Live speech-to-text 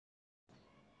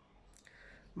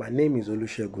My name is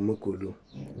Olusegun Mokuolu.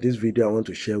 This video I want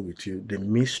to share with you the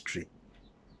mystery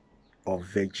of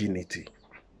virginity.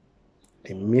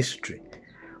 The mystery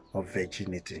of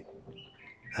virginity.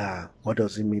 What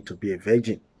does it mean to be a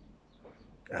virgin?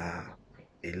 A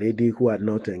lady who had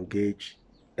not engaged,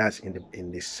 that's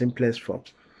in the simplest form,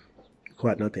 who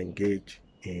had not engaged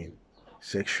in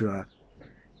sexual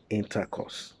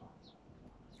intercourse.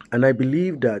 And I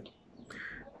believe that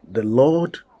the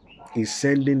Lord is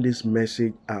sending this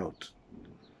message out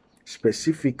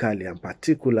specifically and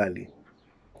particularly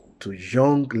to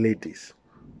young ladies,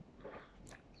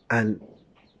 and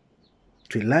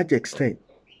to a large extent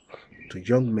to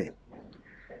young men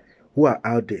who are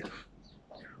out there,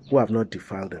 who have not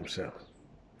defiled themselves,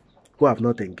 who have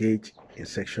not engaged in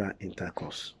sexual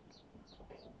intercourse.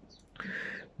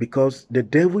 Because the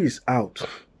devil is out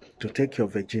to take your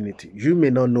virginity. You may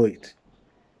not know it,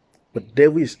 but the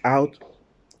devil is out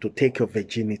to take your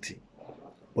virginity.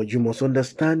 But you must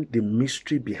understand the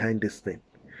mystery behind this thing.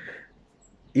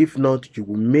 If not, you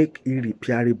will make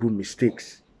irreparable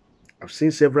mistakes. I've seen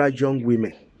several young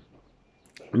women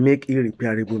make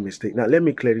irreparable mistakes. Now, let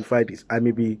me clarify this. I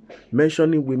may be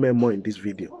mentioning women more in this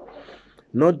video.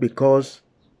 Not because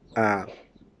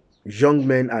young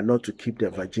men are not to keep their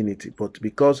virginity, but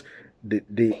because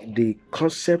the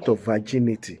concept of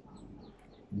virginity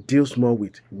deals more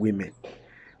with women.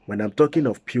 When I'm talking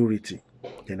of purity,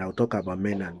 then I'll talk about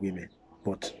men and women.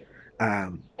 But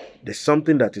there's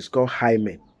something that is called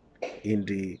hymen in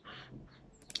the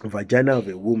vagina of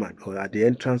a woman, or at the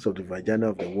entrance of the vagina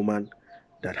of the woman,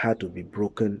 that had to be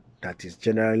broken, that is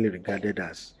generally regarded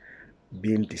as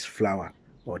being disflowered,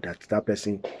 or that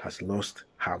person has lost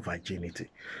her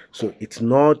virginity. So it's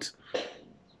not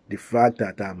the fact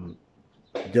that I'm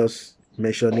just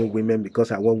mentioning women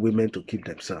because I want women to keep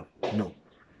themselves. No.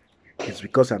 It's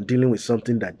because I'm dealing with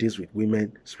something that deals with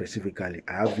women specifically.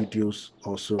 I have videos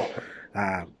also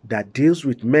that deals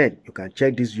with men. You can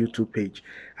check this YouTube page.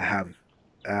 I have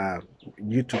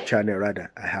YouTube channel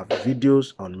rather. I have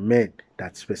videos on men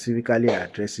that specifically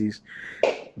addresses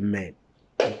men.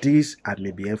 This I may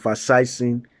be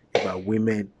emphasizing about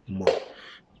women more.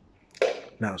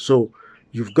 Now, so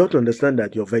you've got to understand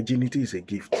that your virginity is a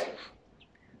gift.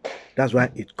 That's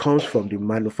why it comes from the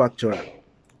manufacturer.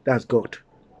 That's God.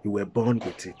 You were born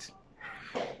with it.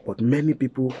 But many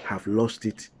people have lost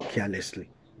it carelessly.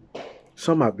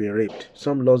 Some have been raped.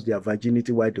 Some lost their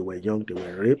virginity while they were young. They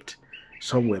were raped.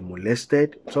 Some were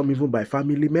molested. Some even by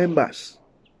family members.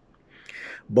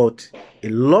 But a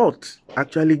lot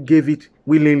actually gave it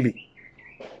willingly,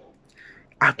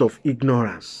 out of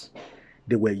ignorance.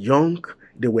 They were young,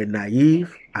 they were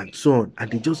naive, and so on. And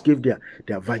they just gave their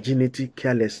virginity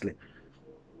carelessly.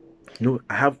 You know,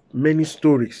 I have many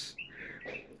stories.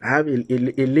 I have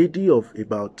a lady of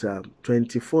about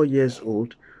 24 years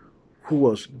old who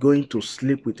was going to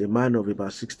sleep with a man of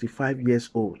about 65 years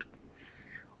old,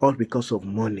 all because of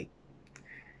money.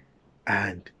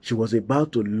 And she was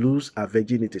about to lose her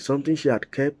virginity, something she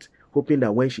had kept, hoping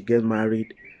that when she gets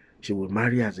married, she will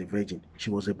marry as a virgin.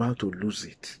 She was about to lose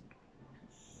it.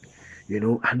 You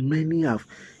know, and many have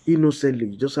innocently,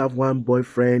 you just have one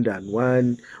boyfriend, and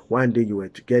one day you were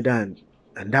together,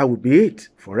 and that would be it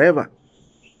forever.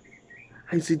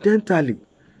 Incidentally,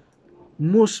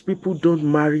 most people don't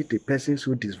marry the persons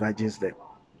who disvirgins them.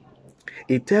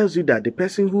 It tells you that the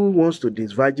person who wants to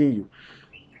disvirgin you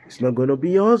is not going to be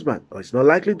your husband, or it's not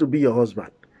likely to be your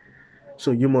husband.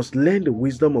 So you must learn the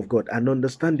wisdom of God and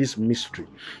understand this mystery.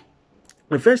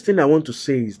 The first thing I want to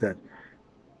say is that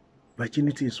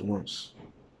virginity is once.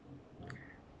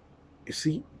 You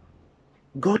see,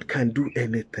 God can do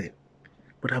anything,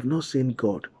 but I've not seen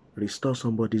God restore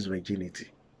somebody's virginity.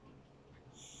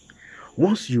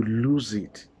 Once you lose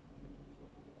it,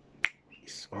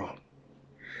 it's all.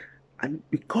 And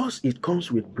because it comes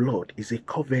with blood, it's a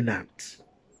covenant.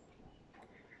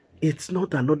 It's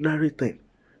not an ordinary thing.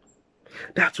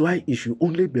 That's why it should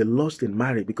only be lost in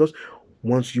marriage. Because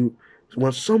once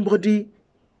somebody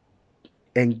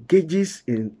engages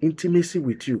in intimacy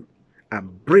with you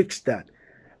and breaks that,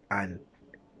 and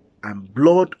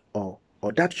blood or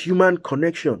that human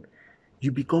connection,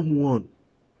 you become one.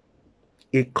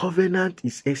 A covenant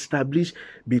is established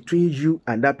between you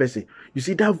and that person. You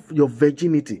see, that your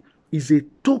virginity is a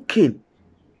token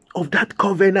of that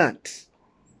covenant.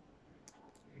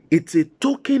 It's a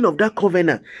token of that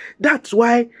covenant. That's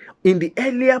why in the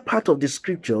earlier part of the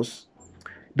scriptures,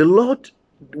 the Lord,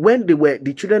 when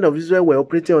the children of Israel were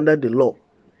operating under the law,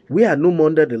 we are no more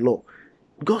under the law.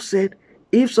 God said,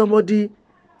 if somebody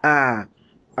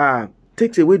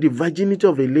takes away the virginity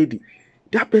of a lady,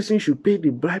 that person should pay the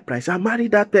bride price and marry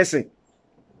that person.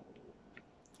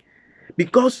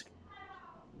 because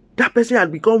that person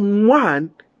had become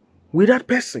one with that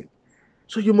person.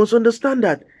 So you must understand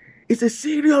that it's a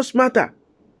serious matter.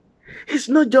 It's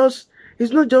not just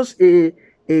a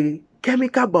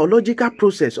chemical biological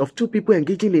process of two people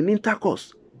engaging in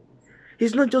intercourse.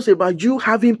 It's not just about you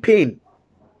having pain.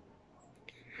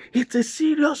 It's a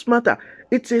serious matter.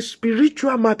 It's a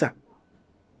spiritual matter.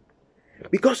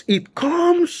 Because it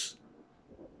comes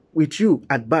with you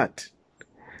at birth.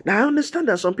 Now I understand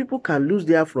that some people can lose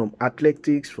their from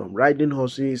athletics, from riding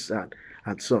horses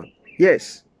and so on.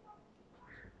 Yes.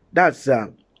 That's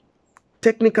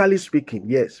technically speaking,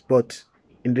 yes. But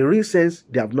in the real sense,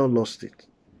 they have not lost it.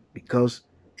 Because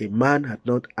a man had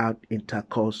not had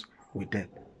intercourse with them.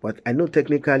 But I know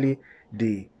technically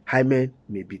the hymen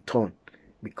may be torn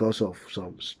because of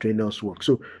some strenuous work.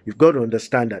 So you've got to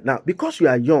understand that. Now, because you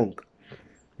are young,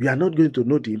 you are not going to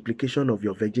know the implication of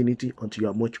your virginity until you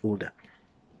are much older.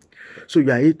 So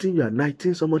you are 18, you are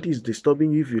 19, somebody is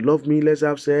disturbing you. If you love me, let's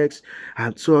have sex,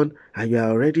 and so on. And you are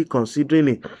already considering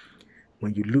it.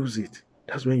 When you lose it,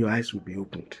 that's when your eyes will be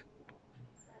opened.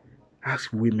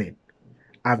 Ask women.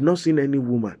 I've not seen any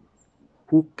woman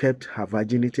who kept her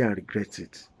virginity and regrets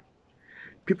it.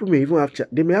 People may even have,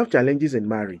 they may have challenges in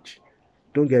marriage.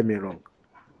 Don't get me wrong.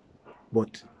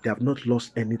 But they have not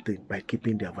lost anything by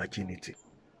keeping their virginity.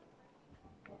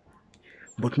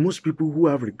 But most people who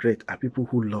have regret are people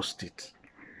who lost it.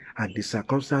 And the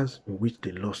circumstance in which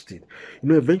they lost it. You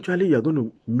know, eventually you're going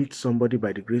to meet somebody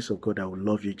by the grace of God that will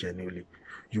love you genuinely.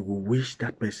 You will wish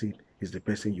that person is the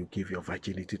person you give your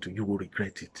virginity to. You will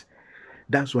regret it.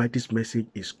 That's why this message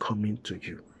is coming to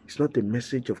you. It's not a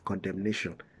message of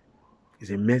condemnation.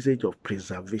 It's a message of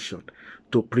preservation.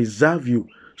 To preserve you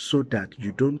so that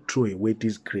you don't throw away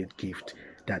this great gift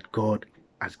that God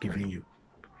has given you.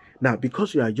 Now,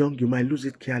 because you are young, you might lose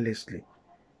it carelessly.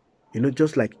 You know,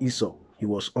 just like Esau, he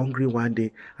was hungry one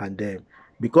day and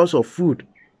because of food,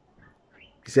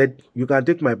 he said, you can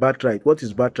take my birthright. What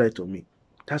is birthright to me?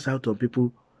 That's how some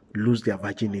people lose their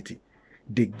virginity.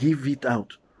 They give it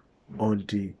out on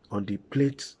the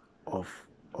plates of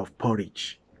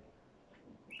porridge.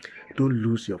 Don't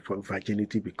lose your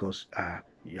virginity because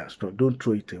you are strong. Don't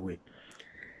throw it away.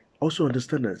 Also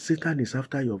understand that Satan is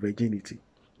after your virginity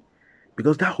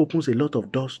because that opens a lot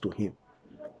of doors to him.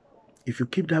 If you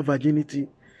keep that virginity,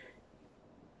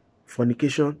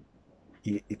 fornication,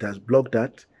 it has blocked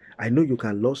that. I know you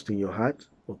can lust in your heart,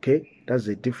 okay? That's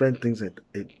a different thing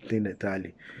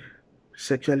entirely.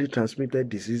 Sexually transmitted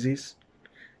diseases,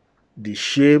 the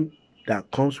shame that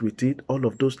comes with it, all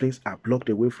of those things are blocked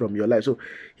away from your life. So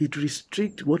it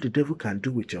restricts what the devil can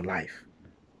do with your life.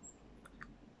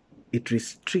 It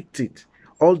restricts it.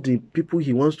 All the people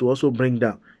he wants to also bring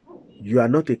down, you are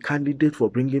not a candidate for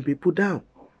bringing people down.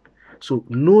 So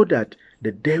know that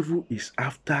the devil is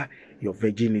after your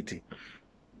virginity.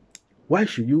 Why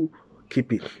should you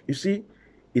keep it? You see,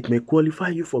 it may qualify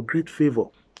you for great favor.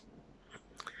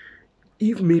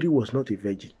 If Mary was not a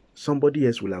virgin, somebody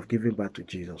else will have given birth to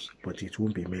Jesus, but it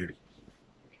won't be Mary.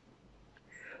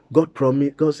 God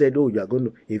promised, God said, oh, you are going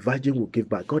to, a virgin will give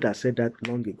birth. God has said that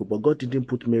long ago, but God didn't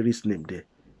put Mary's name there.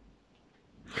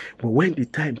 But when the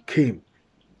time came,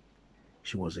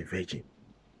 she was a virgin.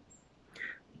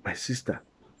 My sister,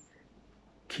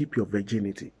 keep your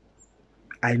virginity.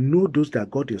 I know those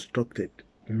that God instructed,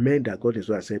 men that God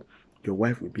instructed, said, your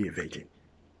wife will be a virgin.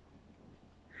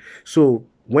 So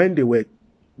when they were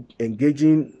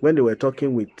engaging, when they were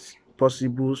talking with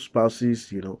possible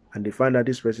spouses, you know, and they find out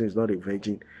this person is not a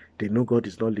virgin, they know God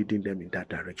is not leading them in that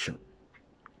direction.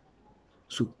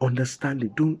 So understand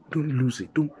it. Don't lose it.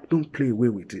 Don't play away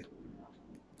with it.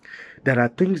 There are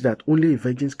things that only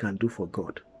virgins can do for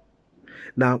God.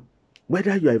 Now,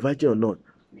 whether you are a virgin or not,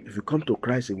 if you come to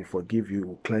Christ, He will forgive you, He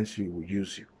will cleanse you, He will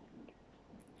use you.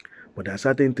 But there are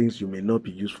certain things you may not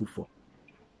be useful for.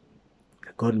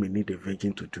 God may need a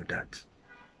virgin to do that.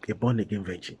 A born-again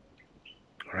virgin.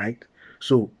 Alright?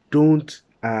 So don't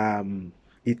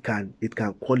it can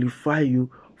qualify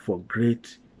you for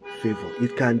great favor.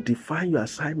 It can define your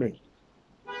assignment.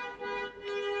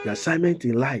 Your assignment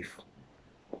in life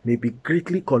may be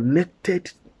greatly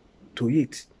connected to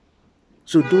it.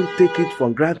 So don't take it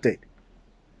for granted.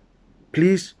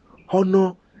 Please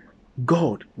honor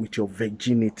God with your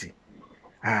virginity.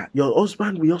 Your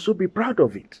husband will also be proud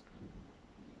of it.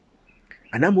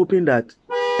 And I'm hoping that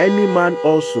any man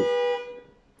also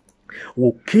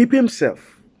will keep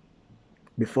himself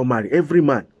before marriage. Every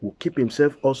man will keep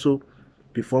himself also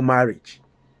before marriage.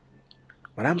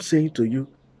 But I'm saying to you,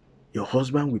 your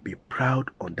husband will be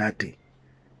proud on that day.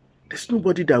 There's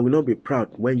nobody that will not be proud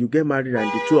when you get married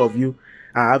and the two of you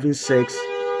are having sex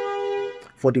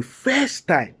for the first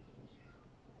time.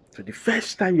 So the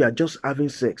first time you are just having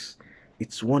sex,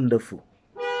 it's wonderful.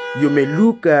 You may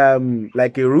look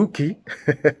like a rookie.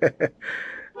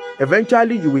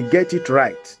 Eventually, you will get it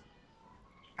right.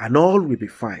 And all will be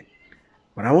fine.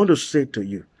 But I want to say to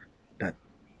you that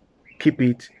keep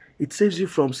it. It saves you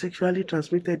from sexually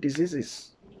transmitted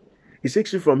diseases. It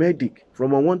saves you from headache,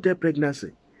 from unwanted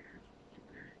pregnancy.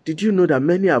 Did you know that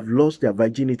many have lost their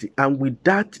virginity, and with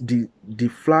that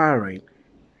deflowering,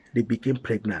 they became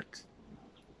pregnant?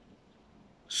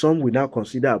 Some will now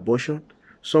consider abortion.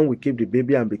 Some will keep the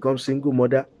baby and become single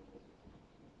mother.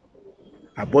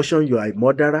 Abortion, you are a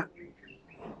murderer.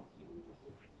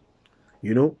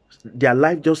 You know, their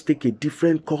life just take a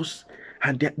different course,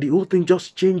 and the whole thing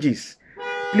just changes.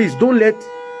 Please don't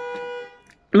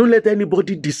let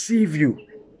anybody deceive you.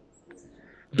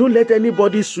 Don't let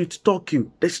anybody sweet talk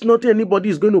you. There's nothing anybody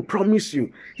is going to promise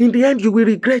you. In the end, you will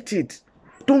regret it.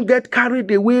 Don't get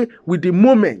carried away with the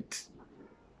moment.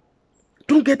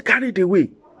 Don't get carried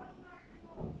away.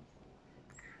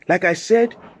 Like I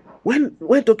said, when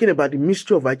talking about the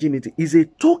mystery of virginity, is a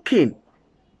token.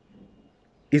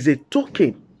 Is a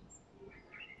token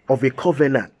of a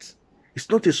covenant. It's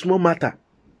not a small matter.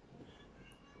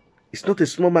 It's not a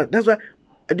small matter. That's why,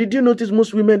 did you notice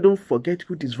most women don't forget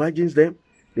who these virgins them?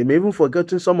 They may even forget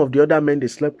some of the other men they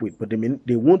slept with, but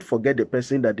they won't forget the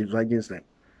person that is virgins them.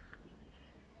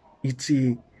 It's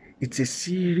a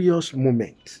serious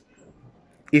moment.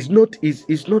 It's not a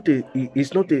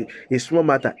small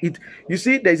matter. You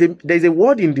see, there's a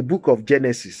word in the book of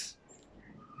Genesis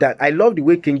that I love the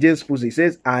way King James puts it. It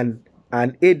says, and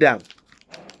Adam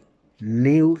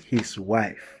knew his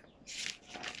wife.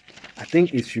 I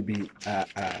think it should be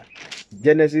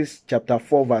Genesis chapter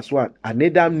 4 verse 1. And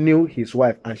Adam knew his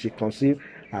wife, and she conceived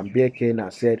and bare Cain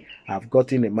and said, I've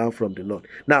gotten a man from the Lord.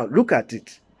 Now look at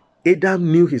it.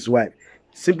 Adam knew his wife.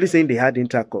 Simply saying they had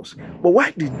intercourse. But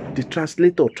why did the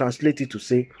translator translate it to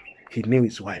say he knew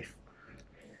his wife?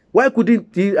 Why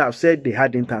couldn't he have said they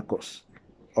had intercourse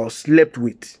or slept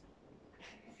with?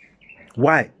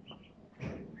 Why?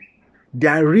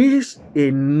 There is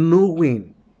a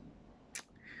knowing.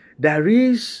 There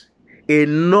is a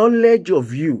knowledge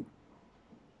of you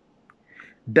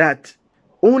that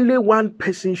only one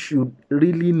person should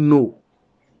really know.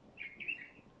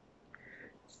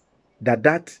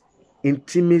 That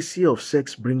intimacy of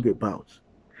sex bring about.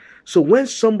 So when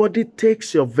somebody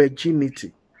takes your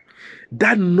virginity,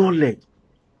 that knowledge,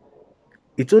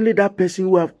 it's only that person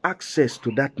who have access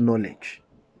to that knowledge.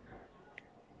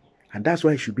 And that's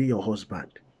why it should be your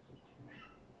husband.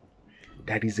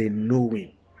 That is a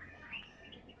knowing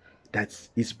that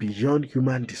is beyond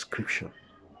human description.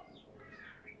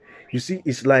 You see,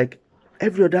 it's like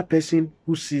every other person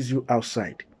who sees you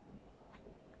outside.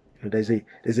 There's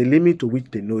a limit to which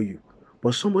they know you.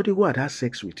 But somebody who had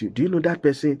sex with you, do you know that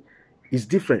person is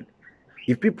different?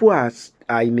 If people are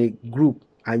in a group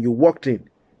and you walked in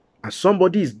and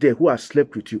somebody is there who has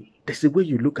slept with you, there's a way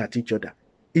you look at each other.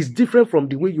 It's different from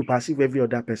the way you perceive every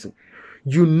other person.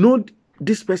 You know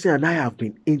this person and I have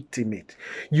been intimate.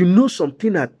 You know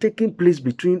something has taken place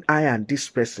between I and this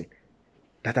person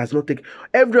that has not taken.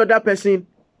 Every other person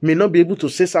may not be able to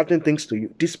say certain things to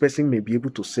you. This person may be able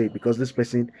to say because this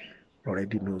person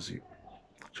already knows you.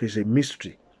 So it's a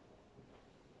mystery.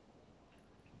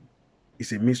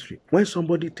 It's a mystery. When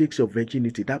somebody takes your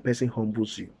virginity, that person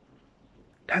humbles you.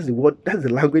 That's the word, that's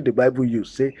the language the Bible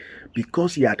uses. Say,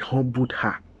 because he had humbled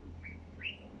her.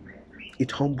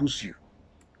 It humbles you.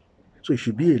 So you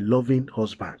should be a loving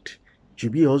husband. You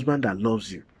should be a husband that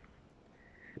loves you.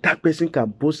 That person can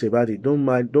boast about it. Don't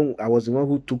mind. I was the one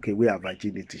who took away her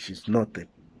virginity. She's nothing.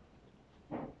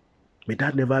 May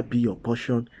that never be your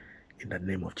portion in the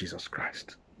name of Jesus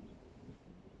Christ.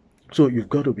 So you've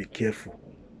got to be careful.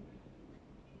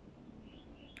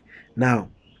 Now,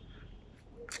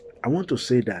 I want to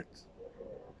say that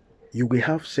you will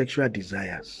have sexual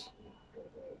desires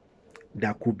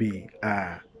that could be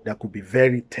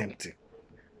very tempting,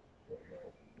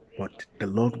 but the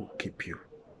Lord will keep you.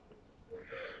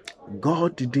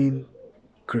 God didn't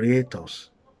create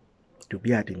us to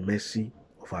be at the mercy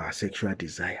of our sexual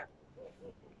desire.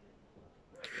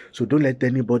 So don't let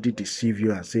anybody deceive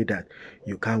you and say that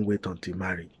you can't wait until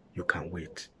marriage. You can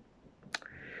wait.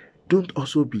 Don't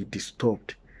also be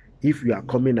disturbed if you are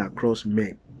coming across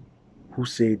men who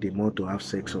say they want to have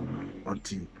sex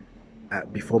until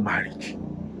before marriage.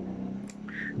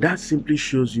 That simply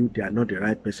shows you they are not the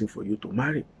right person for you to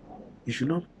marry. You should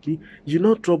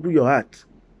not trouble your heart.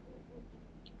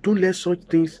 Don't let such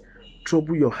things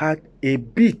trouble your heart a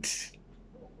bit.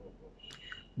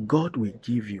 God will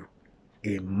give you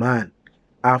a man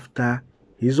after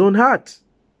his own heart.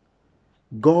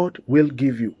 God will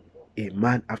give you a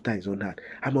man after his own heart.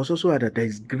 I must also add that there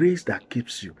is grace that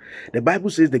keeps you. The Bible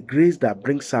says the grace that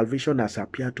brings salvation has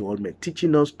appeared to all men,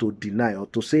 teaching us to deny or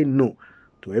to say no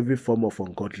to every form of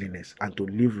ungodliness and to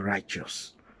live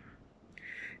righteous.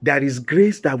 There is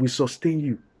grace that will sustain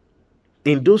you.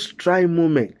 In those trying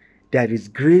moments, there is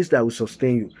grace that will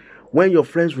sustain you. When your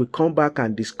friends will come back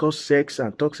and discuss sex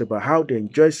and talks about how they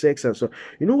enjoy sex and so,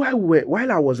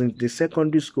 while I was in the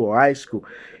secondary school or high school,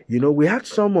 we had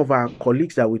some of our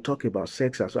colleagues that we talk about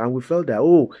sex and we felt that,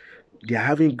 oh, they are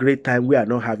having great time, we are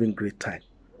not having great time.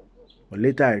 But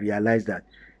later I realized that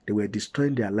they were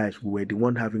destroying their lives. We were the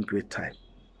one having great time.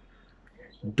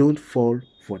 Don't fall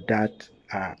for that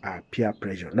peer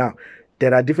pressure. Now,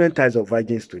 there are different types of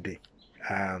virgins today.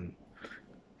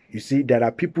 You see, there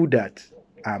are people that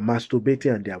are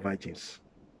masturbating and they are virgins.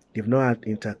 They've not had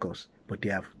intercourse, but they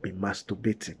have been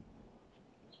masturbating.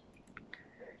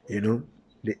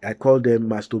 I call them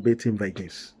masturbating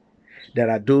virgins. There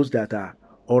are those that are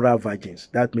oral virgins.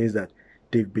 That means that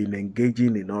they've been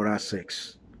engaging in oral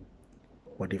sex,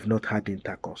 but they've not had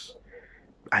intercourse.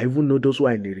 I even know those who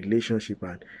are in a relationship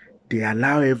and they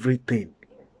allow everything,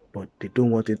 but they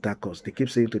don't want intercourse. They keep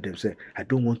saying to themselves, I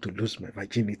don't want to lose my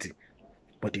virginity.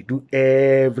 But they do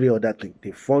every other thing.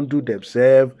 They fondle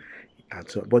themselves and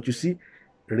so on. But you see,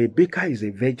 Rebecca is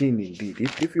a virgin indeed.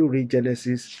 If you read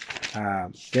Genesis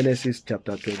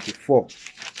chapter 24,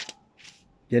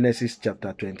 Genesis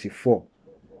chapter 24,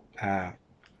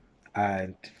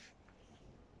 and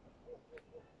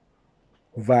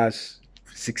verse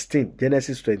 16,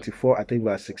 Genesis 24, I think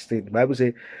verse 16, the Bible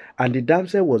says, and the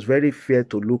damsel was very fair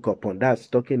to look upon. That's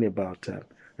talking about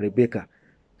Rebecca.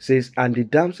 Says, and the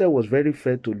damsel was very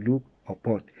fair to look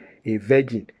upon, a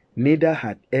virgin, neither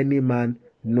had any man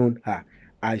known her.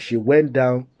 And she went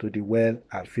down to the well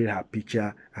and filled her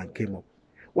pitcher and came up.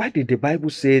 Why did the Bible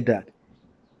say that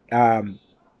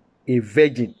a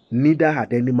virgin, neither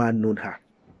had any man known her?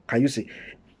 Can you see?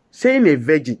 Saying a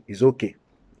virgin is okay.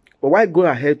 But why go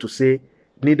ahead to say,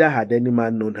 neither had any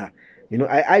man known her?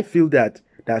 I feel that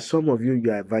some of you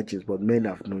are virgins, but men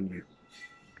have known you.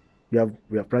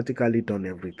 We have practically done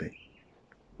everything.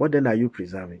 What then are you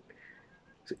preserving?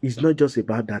 So it's not just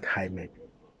about that hymen.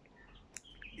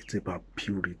 It's about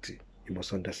purity. You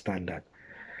must understand that.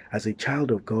 As a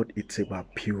child of God, it's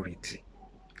about purity.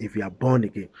 If you are born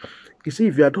again. You see,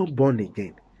 if you are not born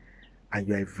again and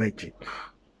you are a virgin,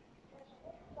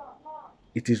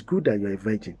 it is good that you are a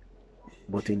virgin.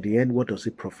 But in the end, what does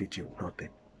it profit you? Nothing.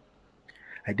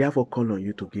 I therefore call on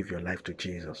you to give your life to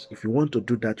Jesus. If you want to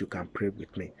do that, you can pray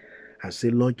with me and say,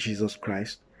 Lord Jesus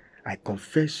Christ, I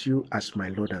confess you as my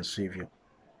Lord and Savior.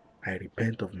 I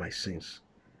repent of my sins.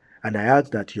 And I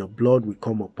ask that your blood will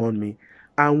come upon me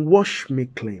and wash me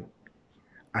clean.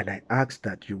 And I ask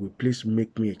that you will please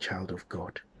make me a child of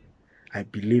God. I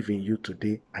believe in you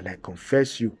today and I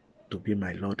confess you to be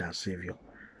my Lord and Savior.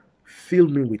 Fill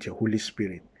me with your Holy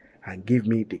Spirit and give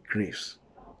me the grace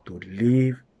to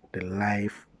live the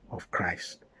life of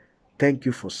Christ. Thank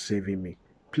you for saving me.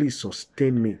 Please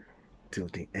sustain me till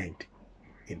the end.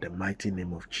 In the mighty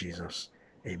name of Jesus.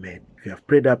 Amen. If you have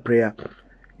prayed that prayer,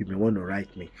 you may want to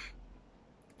write me.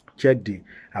 Check the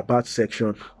about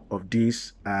section of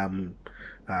this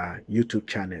YouTube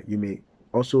channel. You may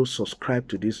also subscribe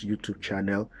to this YouTube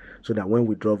channel so that when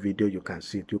we drop video, you can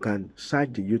see it. You can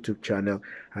search the YouTube channel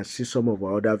and see some of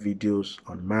our other videos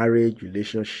on marriage,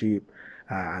 relationship,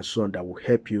 and so on that will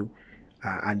help you.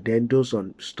 And then those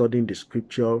on studying the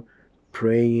scripture,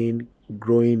 praying,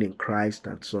 growing in Christ,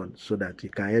 and so on, so that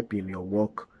it can help you in your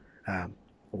walk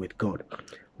with God.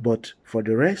 But for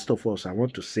the rest of us, I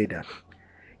want to say that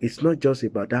it's not just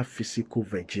about that physical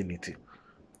virginity.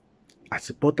 As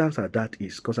important as that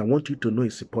is, because I want you to know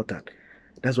it's important.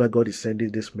 That's why God is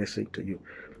sending this message to you.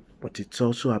 But it's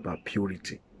also about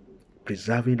purity,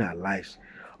 preserving our lives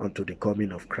unto the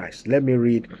coming of Christ. Let me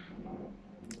read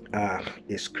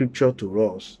a scripture to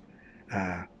us.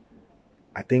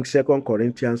 I think 2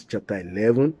 Corinthians chapter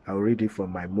 11. I'll read it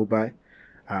from my mobile.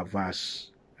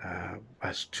 Verse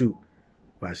 2.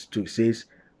 Verse 2 says,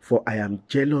 for I am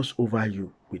jealous over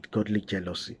you with godly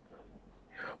jealousy.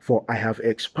 For I have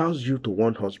espoused you to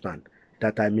one husband,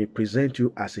 that I may present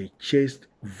you as a chaste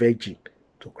virgin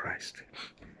to Christ.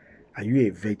 Are you a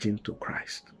virgin to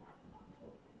Christ?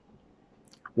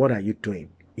 What are you doing?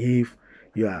 If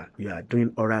you are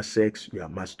doing oral sex, you are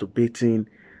masturbating,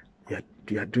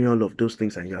 you are doing all of those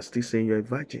things and you are still saying you're a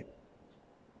virgin.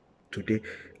 Today,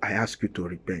 I ask you to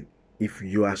repent. If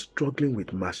you are struggling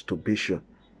with masturbation,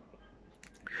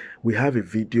 we have a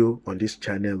video on this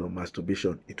channel on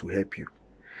masturbation. It will help you.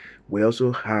 We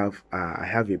also have, I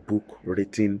have a book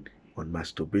written on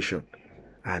masturbation.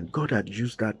 And God had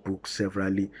used that book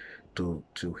severally to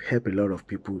help a lot of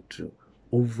people to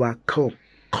overcome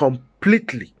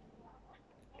completely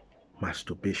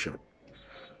masturbation.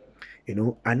 You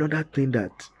know, another thing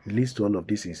that leads to all of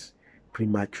this is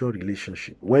premature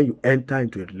relationship. When you enter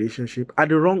into a relationship at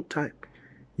the wrong time,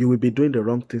 you will be doing the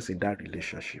wrong things in that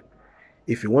relationship.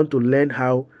 If you want to learn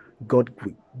how God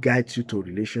guides you to a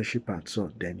relationship and so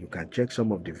on, then you can check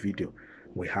some of the video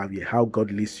we have here, how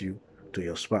God leads you to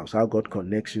your spouse, how God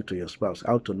connects you to your spouse,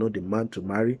 how to know the man to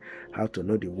marry, how to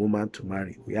know the woman to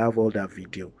marry. We have all that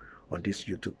video on this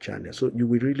YouTube channel. So you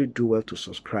will really do well to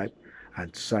subscribe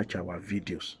and search our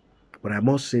videos. But I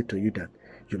must say to you that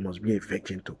you must be a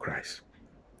virgin to Christ.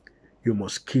 You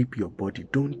must keep your body.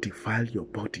 Don't defile your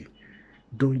body.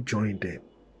 Don't join them.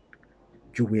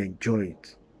 You will enjoy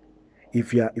it.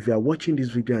 If you are watching this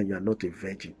video and you are not a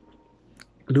virgin,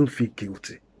 don't feel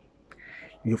guilty.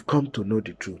 You've come to know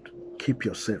the truth. Keep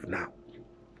yourself now.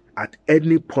 At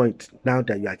any point now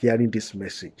that you are hearing this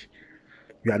message,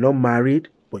 you are not married,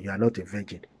 but you are not a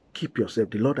virgin. Keep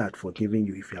yourself. The Lord had forgiven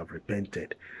you if you have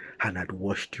repented and had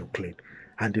washed you clean.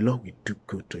 And the Lord will do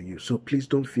good to you. So please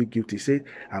don't feel guilty. Say,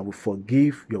 I will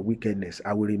forgive your wickedness.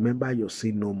 I will remember your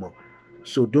sin no more.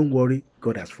 So don't worry.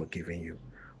 God has forgiven you.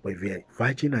 But if you are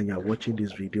virgin and you are watching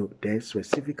this video, then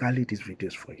specifically this video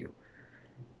is for you.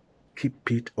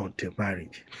 Keep it until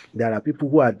marriage. There are people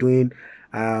who are doing,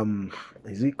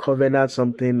 is it covenant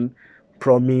something,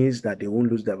 promise that they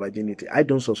won't lose their virginity. I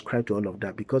don't subscribe to all of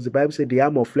that because the Bible said the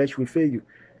arm of flesh will fail you.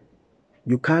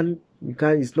 You can't,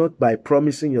 it's not by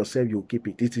promising yourself you'll keep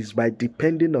it. It is by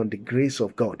depending on the grace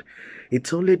of God.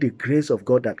 It's only the grace of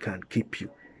God that can keep you.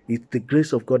 It's the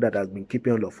grace of God that has been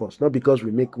keeping all of us. Not because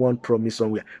we make one promise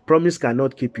somewhere. Promise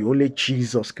cannot keep you. Only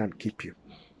Jesus can keep you.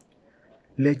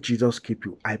 Let Jesus keep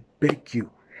you. I beg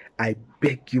you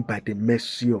by the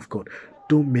mercy of God,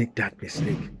 don't make that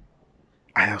mistake.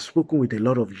 I have spoken with a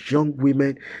lot of young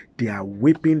women. They are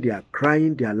weeping, they are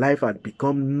crying, their life had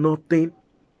become nothing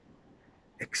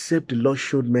except the Lord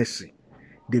showed mercy.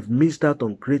 They've missed out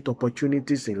on great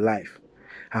opportunities in life.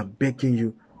 I'm begging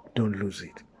you, don't lose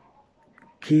it.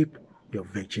 Keep your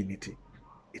virginity.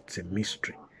 It's a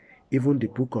mystery. Even the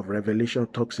book of Revelation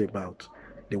talks about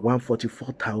the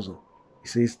 144,000. It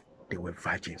says they were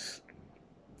virgins.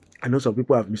 I know some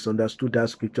people have misunderstood that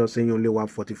scripture saying only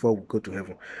 144 will go to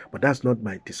heaven. But that's not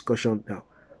my discussion now.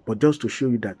 But just to show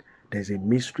you that there's a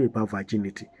mystery about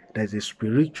virginity. There's a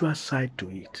spiritual side to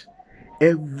it.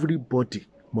 Everybody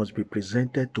must be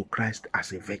presented to Christ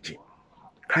as a virgin.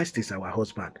 Christ is our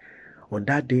husband. On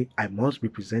that day, I must be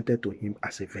presented to him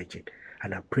as a virgin.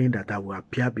 And I'm praying that I will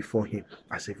appear before him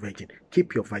as a virgin.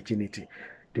 Keep your virginity.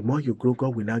 The more you grow,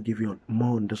 God will now give you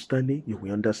more understanding. You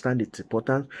will understand its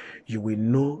importance. You will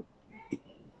know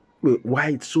why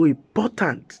it's so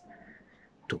important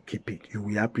to keep it. You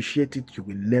will appreciate it. You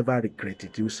will never regret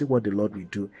it. You will see what the Lord will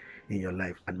do in your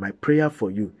life. And my prayer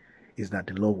for you is that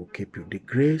the Lord will keep you. The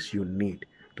grace you need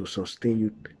to sustain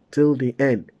you till the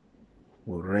end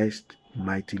will rest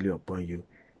mightily upon you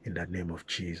in the name of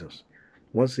Jesus.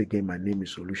 Once again, my name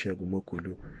is Olusegun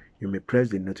Mokuolu. You may press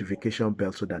the notification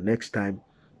bell so that next time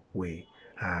we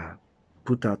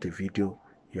put out a video,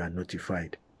 you are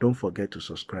notified. Don't forget to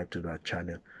subscribe to our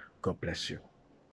channel. God bless you.